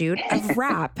offshoot of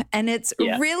rap. And it's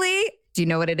really, do you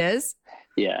know what it is?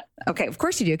 Yeah. Okay. Of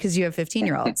course you do, because you have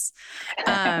 15-year-olds.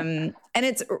 And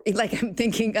it's like, I'm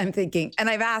thinking, and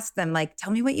I've asked them, like,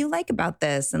 tell me what you like about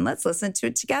this and let's listen to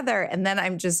it together. And then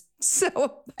I'm just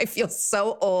I feel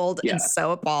so old and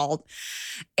so appalled.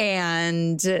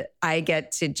 And I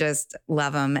get to just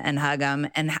love them and hug them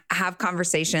and have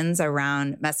conversations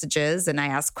around messages. And I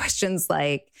ask questions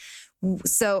like,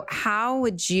 so how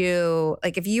would you,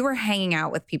 like, if you were hanging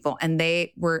out with people and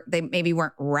they maybe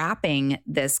weren't rapping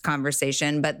this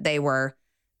conversation, but they were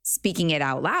speaking it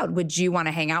out loud, would you want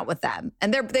to hang out with them?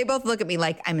 And they both look at me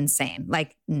like I'm insane.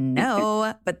 Like,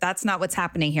 no, but that's not what's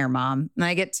happening here, Mom. And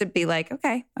I get to be like,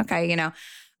 okay,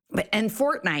 and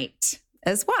Fortnite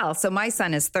as well. So my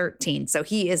son is 13. So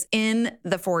he is in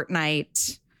the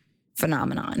Fortnite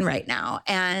phenomenon right now.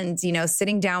 And,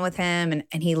 sitting down with him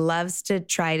and he loves to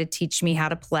try to teach me how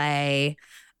to play.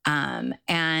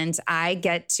 And I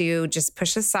get to just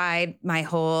push aside my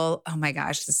whole, oh my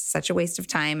gosh, this is such a waste of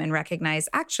time, and recognize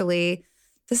actually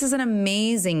this is an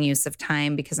amazing use of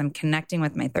time because I'm connecting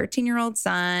with my 13-year-old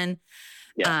son.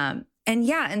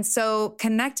 And so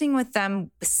connecting with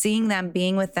them, seeing them,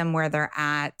 being with them where they're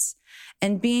at,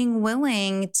 and being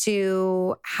willing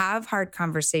to have hard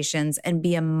conversations and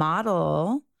be a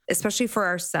model, especially for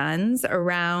our sons,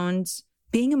 around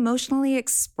being emotionally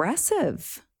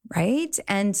expressive, right?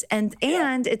 And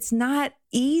it's not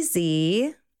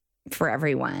easy for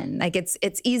everyone. Like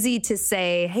it's easy to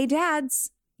say, hey, dads,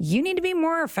 you need to be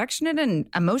more affectionate and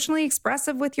emotionally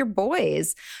expressive with your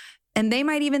boys. And they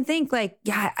might even think like,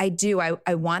 yeah, I do.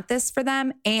 I want this for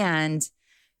them. And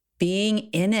being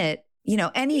in it,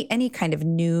 any kind of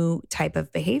new type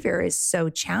of behavior is so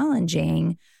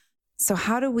challenging. So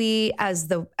how do we, as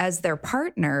their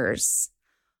partners,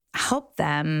 help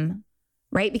them,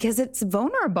 right? Because it's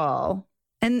vulnerable.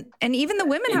 And even the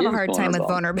women have a hard time with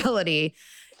vulnerability,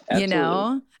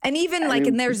 Absolutely. And even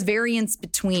and there's variance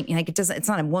between, it's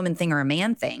not a woman thing or a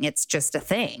man thing. It's just a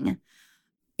thing.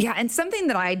 Yeah. And something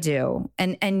that I do,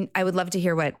 and I would love to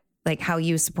hear how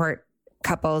you support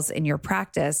couples in your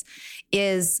practice,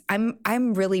 is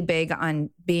I'm really big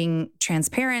on being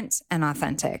transparent and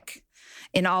authentic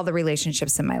in all the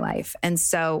relationships in my life. And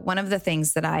so one of the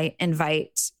things that I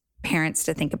invite parents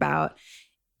to think about,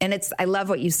 and I love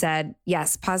what you said.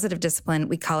 Yes, positive discipline,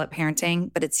 we call it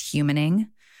parenting, but it's humaning,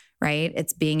 right?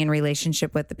 It's being in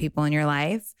relationship with the people in your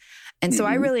life. And so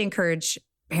I really encourage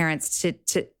parents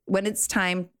to when it's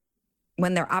time,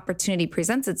 when their opportunity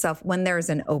presents itself, when there's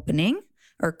an opening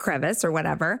or crevice or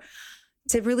whatever,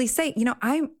 to really say,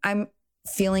 I'm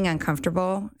feeling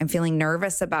uncomfortable. I'm feeling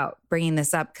nervous about bringing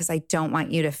this up because I don't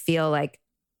want you to feel like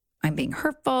I'm being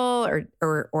hurtful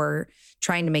or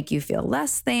trying to make you feel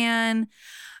less than,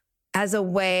 as a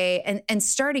way, and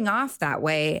starting off that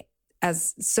way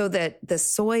so that the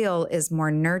soil is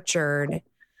more nurtured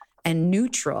and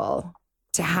neutral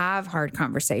to have hard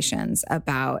conversations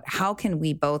about how can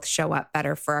we both show up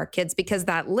better for our kids. Because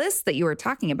that list that you were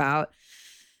talking about,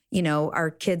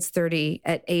 our kids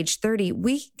at age 30,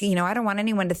 I don't want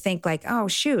anyone to think like, oh,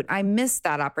 shoot, I missed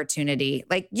that opportunity.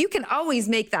 Like you can always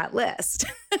make that list,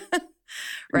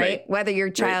 right? Whether your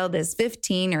child is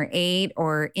 15 or 8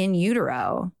 or in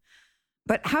utero.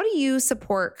 But how do you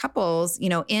support couples,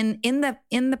 in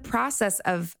the process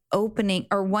of opening,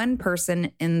 or one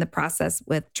person in the process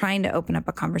with trying to open up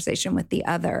a conversation with the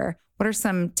other? What are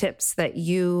some tips that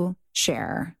you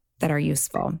share that are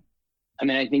useful? I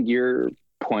mean, I think your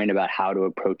point about how to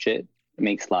approach it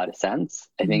makes a lot of sense.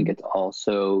 I think it's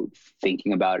also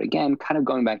thinking about, again, kind of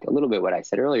going back to a little bit what I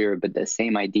said earlier, but the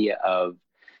same idea of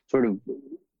sort of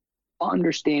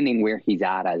understanding where he's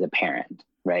at as a parent,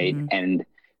 right? And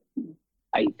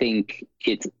I think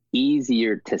it's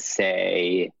easier to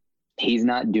say he's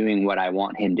not doing what I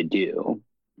want him to do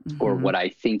or what I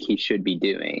think he should be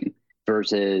doing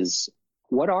versus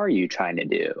what are you trying to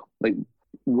do? Like,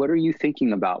 what are you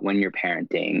thinking about when you're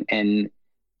parenting? And,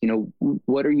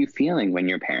 what are you feeling when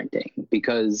you're parenting?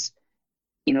 Because,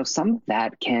 some of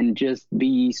that can just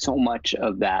be so much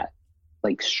of that,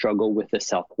 like, struggle with the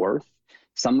self-worth.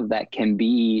 Some of that can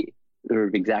be sort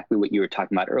of exactly what you were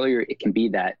talking about earlier. It can be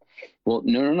that, well,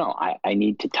 no, I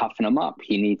need to toughen him up.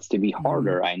 He needs to be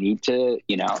harder. I need to,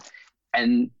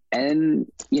 and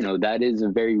that is a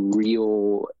very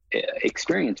real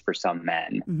experience for some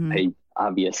men. I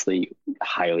obviously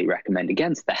highly recommend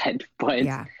against that, but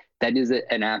that is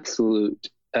an absolute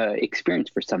experience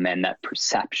for some men, that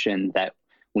perception that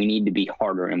we need to be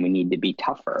harder and we need to be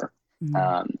tougher.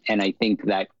 And I think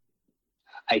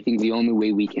the only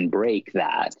way we can break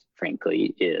that,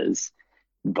 frankly, is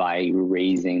by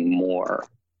raising more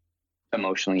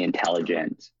emotionally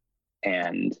intelligent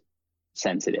and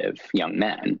sensitive young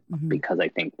men, because I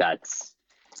think that's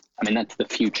the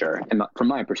future. And from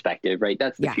my perspective, right,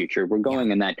 that's the future. We're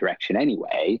going in that direction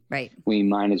anyway. Right. We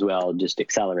might as well just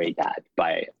accelerate that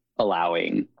by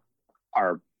allowing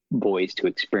our boys to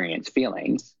experience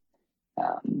feelings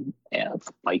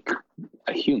like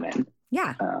a human.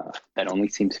 Yeah. That only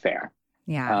seems fair.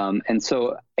 Yeah. And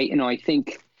so, I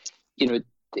think,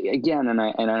 again, and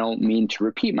I don't mean to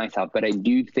repeat myself, but I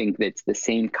do think that's the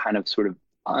same kind of sort of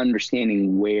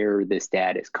understanding where this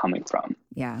dad is coming from.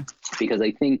 Yeah. Because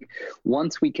I think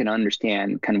once we can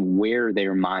understand kind of where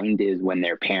their mind is when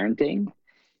they're parenting,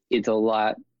 it's a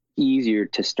lot easier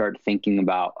to start thinking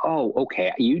about, oh,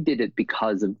 okay, you did it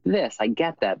because of this. I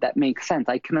get that. That makes sense.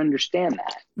 I can understand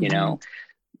that,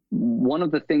 One of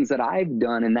the things that I've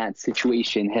done in that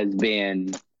situation has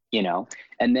been,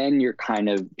 and then you're kind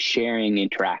of sharing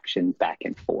interactions back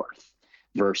and forth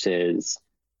versus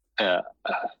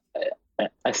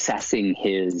assessing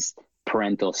his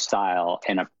parental style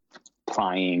and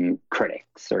applying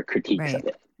critiques or critiques of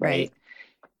it. Right.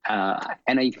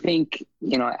 And I think,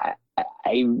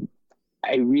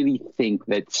 I really think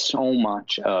that so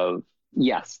much of,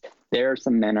 yes, there are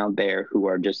some men out there who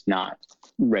are just not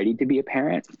ready to be a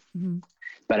parent.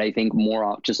 But I think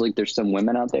just like there's some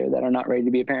women out there that are not ready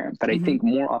to be a parent, but I think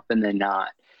more often than not,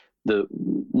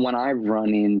 when I've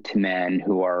run into men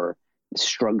who are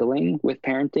struggling with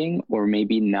parenting or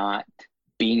maybe not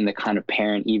being the kind of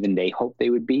parent even they hope they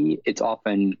would be, it's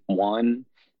often one,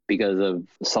 because of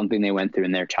something they went through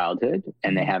in their childhood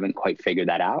and they haven't quite figured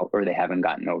that out, or they haven't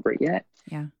gotten over it yet.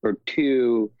 Yeah. Or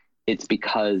two, it's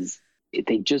because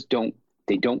they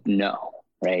don't know,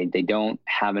 right? They don't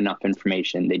have enough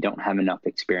information. They don't have enough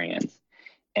experience.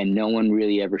 And no one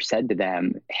really ever said to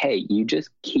them, hey, you just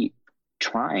keep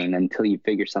trying until you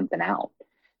figure something out.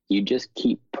 You just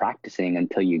keep practicing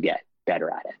until you get better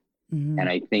at it. And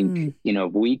I think,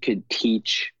 if we could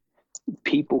teach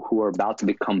people who are about to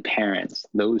become parents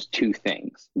those two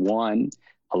things. One,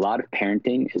 a lot of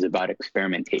parenting is about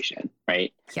experimentation,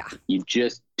 right? Yeah. You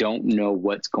just don't know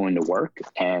what's going to work.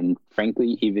 And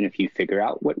frankly, even if you figure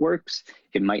out what works,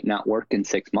 it might not work in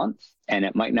 6 months and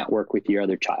it might not work with your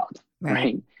other child,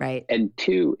 right? Right. And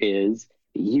two is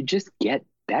you just get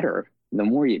better the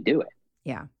more you do it.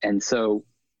 Yeah. And so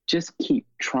just keep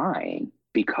trying,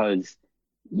 because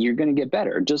you're going to get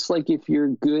better. Just like if you're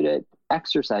good at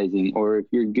exercising, or if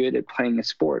you're good at playing a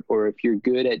sport, or if you're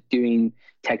good at doing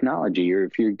technology, or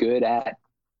if you're good at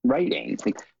writing,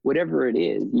 like whatever it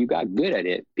is, you got good at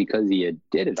it because you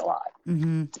did it a lot.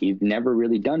 You've never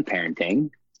really done parenting.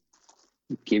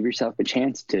 Give yourself a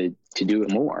chance to do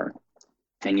it more,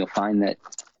 and you'll find that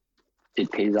it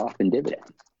pays off in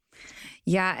dividends.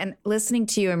 Yeah. And listening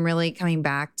to you, I'm really coming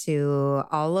back to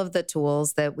all of the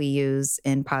tools that we use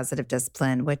in positive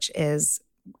discipline, which is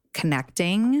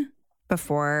connecting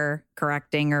before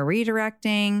correcting or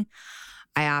redirecting.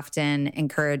 I often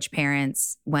encourage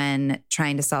parents when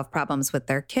trying to solve problems with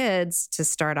their kids to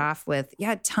start off with,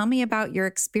 tell me about your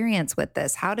experience with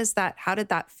this. How did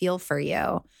that feel for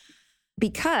you?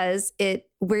 Because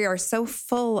we are so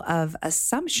full of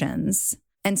assumptions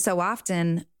and so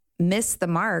often miss the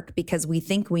mark because we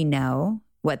think we know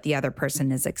what the other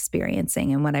person is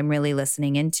experiencing. And what I'm really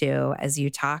listening into as you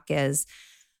talk is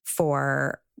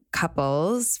for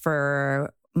couples,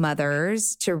 for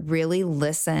mothers, to really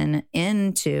listen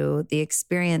into the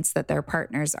experience that their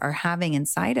partners are having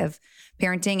inside of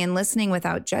parenting, and listening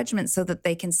without judgment so that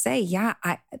they can say,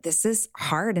 this is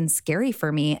hard and scary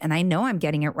for me. And I know I'm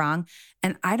getting it wrong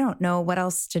and I don't know what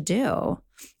else to do.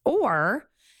 Or,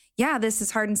 this is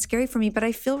hard and scary for me, but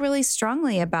I feel really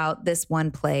strongly about this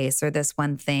one place or this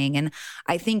one thing. And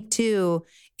I think too,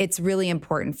 it's really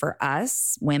important for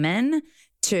us women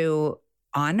to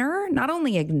honor, not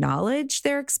only acknowledge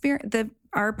their experience,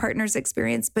 our partner's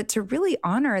experience, but to really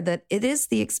honor that it is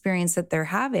the experience that they're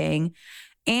having,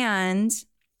 and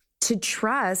to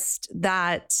trust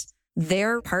that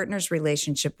their partner's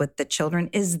relationship with the children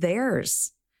is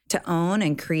theirs to own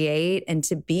and create and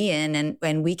to be in.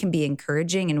 And we can be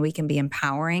encouraging and we can be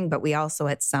empowering, but we also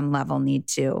at some level need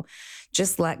to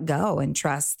just let go and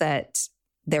trust that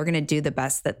they're going to do the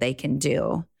best that they can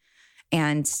do.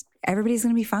 And everybody's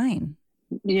going to be fine.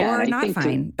 Yeah, or not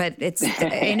fine, but it's,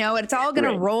 it's all going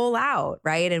to roll out.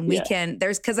 Right. And we can,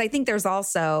 because I think there's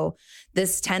also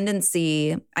this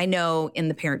tendency, I know in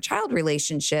the parent-child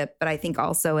relationship, but I think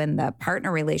also in the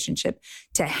partner relationship,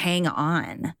 to hang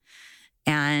on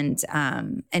and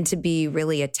to be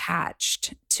really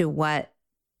attached to what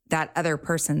that other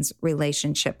person's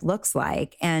relationship looks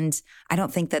like. And I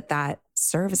don't think that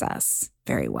serves us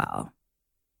very well.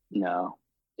 No,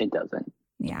 it doesn't.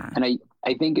 Yeah. And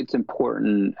I think it's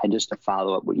important, just to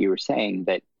follow up what you were saying,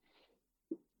 that,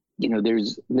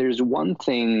 there's one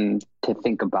thing to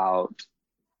think about,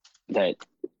 that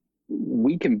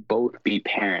we can both be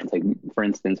parents. Like, for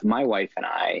instance, my wife and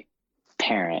I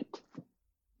parent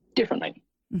differently.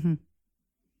 Mm-hmm.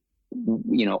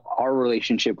 Our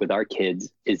relationship with our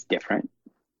kids is different,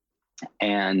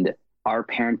 and our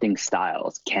parenting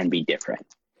styles can be different,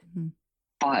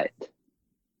 but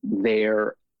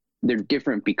they're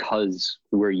different because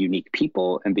we're unique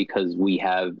people, and because we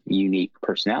have unique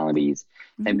personalities,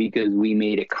 and because we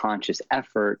made a conscious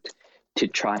effort to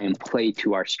try and play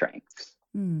to our strengths.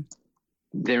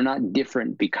 They're not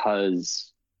different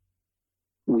because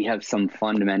we have some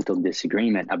fundamental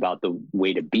disagreement about the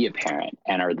way to be a parent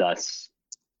and are thus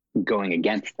going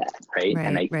against that, right?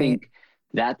 And I think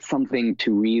that's something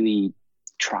to really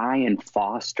try and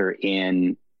foster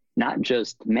in not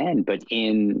just men, but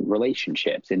in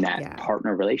relationships, in that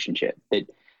partner relationship, that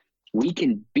we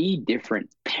can be different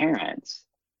parents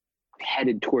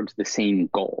headed towards the same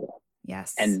goal.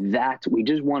 Yes. And we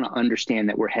just want to understand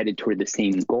that we're headed toward the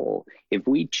same goal. If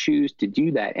we choose to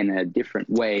do that in a different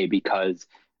way because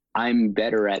I'm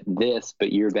better at this,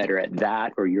 but you're better at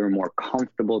that, or you're more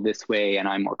comfortable this way and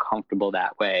I'm more comfortable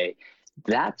that way,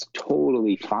 that's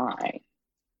totally fine.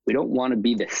 We don't want to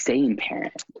be the same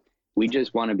parent. We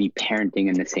just want to be parenting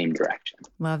in the same direction.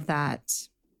 Love that.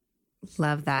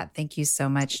 Love that. Thank you so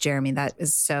much, Jeremy. That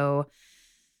is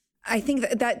I think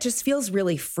that just feels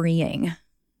really freeing.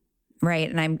 Right.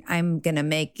 And I'm going to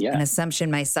make an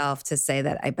assumption myself to say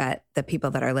that I bet the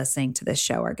people that are listening to this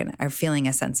show are feeling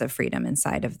a sense of freedom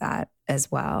inside of that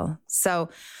as well. So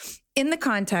in the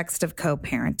context of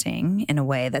co-parenting in a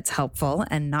way that's helpful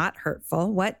and not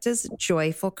hurtful, what does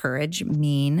joyful courage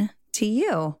mean to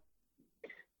you?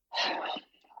 I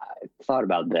thought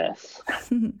about this.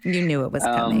 You knew it was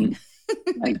coming.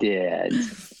 I did.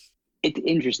 It's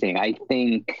interesting. I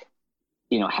think,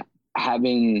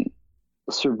 having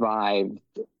survived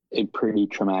a pretty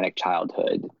traumatic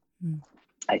childhood,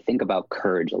 I think about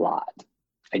courage a lot.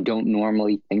 I don't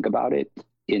normally think about it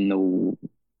in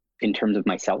terms of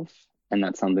myself. And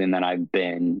that's something that I've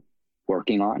been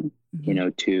working on,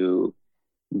 to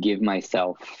give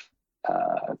myself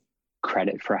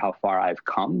credit for how far I've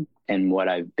come and what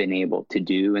I've been able to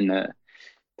do, and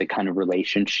the kind of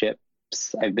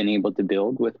relationships I've been able to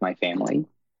build with my family.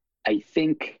 I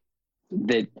think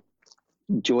that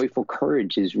joyful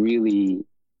courage is really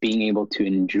being able to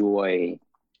enjoy.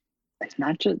 It's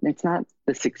not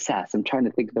the success. I'm trying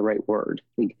to think of the right word.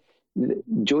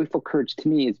 Joyful courage to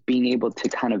me is being able to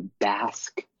kind of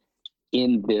bask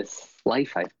in this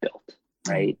life I've built,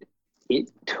 right? It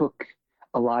took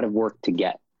a lot of work to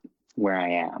get where I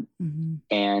am.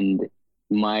 And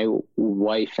my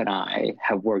wife and I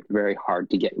have worked very hard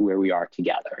to get where we are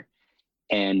together.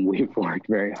 And we've worked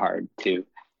very hard to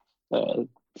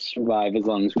survive as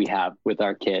long as we have with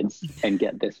our kids and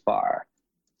get this far.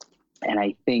 And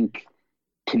I think,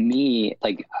 to me,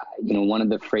 one of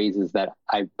the phrases that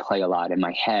I play a lot in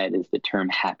my head is the term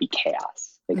happy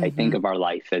chaos. I think of our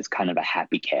life as kind of a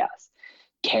happy chaos.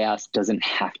 Chaos doesn't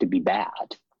have to be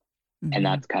bad. And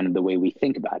that's kind of the way we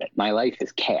think about it. My life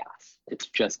is chaos. It's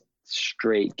just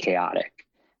straight chaotic,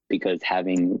 because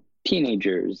having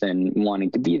teenagers and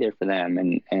wanting to be there for them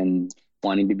and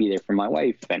wanting to be there for my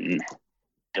wife and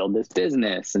build this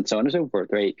business and so on and so forth,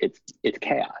 right? It's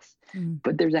chaos.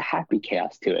 But there's a happy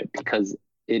chaos to it because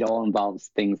it all involves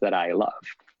things that I love.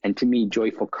 And to me,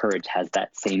 joyful courage has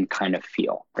that same kind of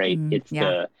feel, right? It's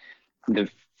the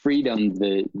freedom,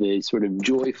 the sort of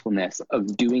joyfulness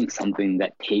of doing something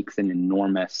that takes an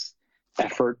enormous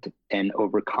effort and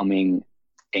overcoming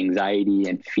anxiety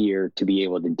and fear to be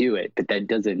able to do it. But that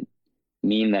doesn't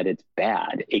mean that it's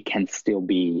bad. It can still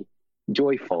be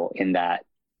joyful in that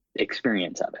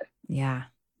experience of it. Yeah.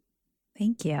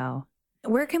 Thank you.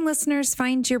 Where can listeners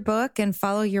find your book and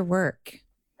follow your work?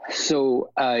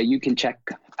 So you can check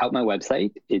out my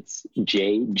website. It's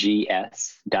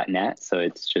jgs.net. So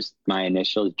it's just my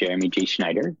initials, Jeremy G.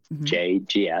 Schneider,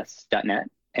 jgs.net.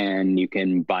 And you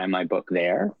can buy my book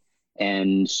there.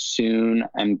 And soon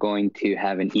I'm going to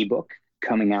have an ebook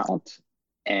coming out,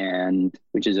 and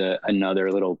which is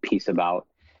another little piece about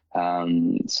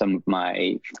some of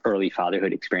my early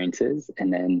fatherhood experiences.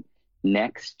 And then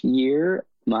next year,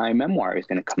 my memoir is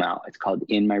going to come out. It's called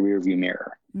In My Rearview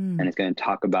Mirror. And it's going to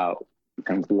talk about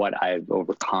kind of what I've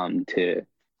overcome to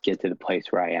get to the place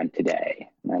where I am today.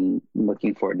 And I'm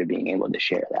looking forward to being able to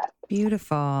share that.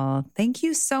 Beautiful. Thank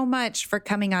you so much for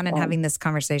coming on and having this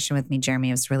conversation with me, Jeremy.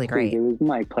 It was really great. It was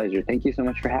my pleasure. Thank you so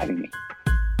much for having me.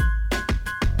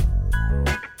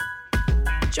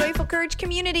 Joyful Courage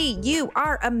community, you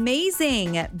are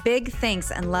amazing. Big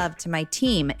thanks and love to my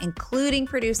team, including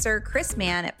producer Chris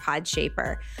Mann at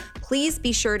Podshaper. Please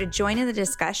be sure to join in the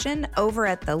discussion over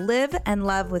at the Live and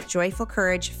Love with Joyful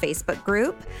Courage Facebook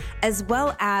group, as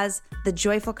well as the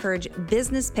Joyful Courage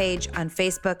business page on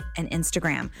Facebook and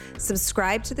Instagram.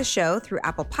 Subscribe to the show through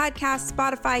Apple Podcasts,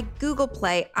 Spotify, Google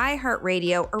Play,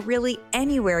 iHeartRadio, or really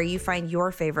anywhere you find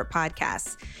your favorite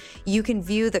podcasts. You can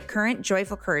view the current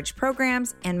Joyful Courage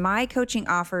programs and my coaching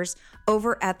offers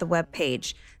over at the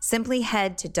webpage. Simply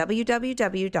head to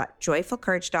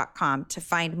www.joyfulcourage.com to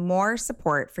find more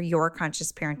support for your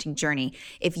conscious parenting journey.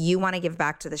 If you want to give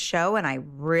back to the show, and I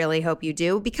really hope you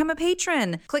do, become a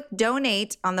patron. Click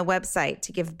donate on the website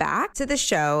to give back to the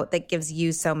show that gives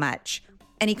you so much.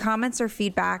 Any comments or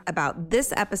feedback about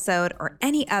this episode or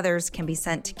any others can be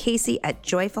sent to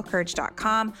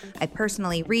Casey@joyfulcourage.com. I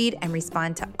personally read and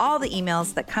respond to all the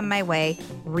emails that come my way.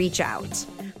 Reach out.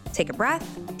 Take a breath,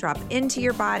 drop into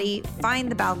your body,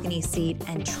 find the balcony seat,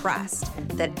 and trust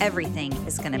that everything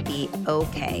is going to be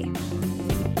okay.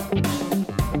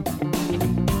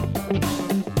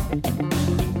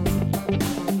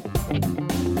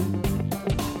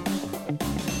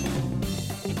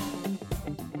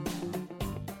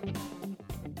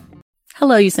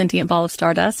 Hello, you sentient ball of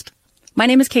stardust. My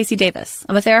name is Casey Davis.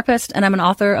 I'm a therapist, and I'm an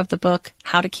author of the book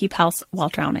How to Keep House While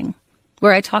Drowning,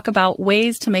 where I talk about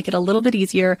ways to make it a little bit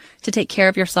easier to take care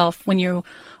of yourself when you're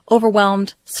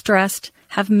overwhelmed, stressed,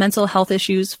 have mental health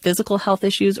issues, physical health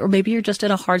issues, or maybe you're just in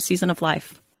a hard season of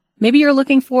life. Maybe you're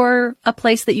looking for a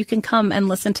place that you can come and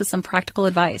listen to some practical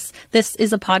advice. This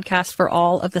is a podcast for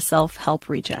all of the self-help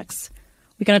rejects.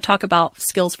 We're going to talk about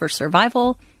skills for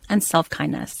survival and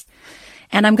self-kindness.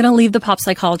 And I'm going to leave the pop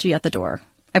psychology at the door.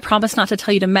 I promise not to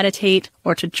tell you to meditate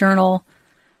or to journal.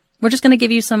 We're just going to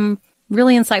give you some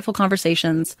really insightful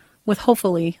conversations with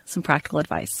hopefully some practical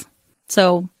advice.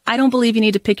 So I don't believe you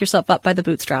need to pick yourself up by the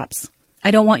bootstraps.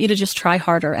 I don't want you to just try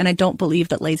harder, and I don't believe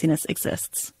that laziness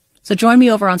exists. So join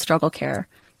me over on Struggle Care,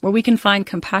 where we can find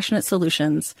compassionate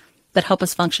solutions that help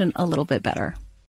us function a little bit better.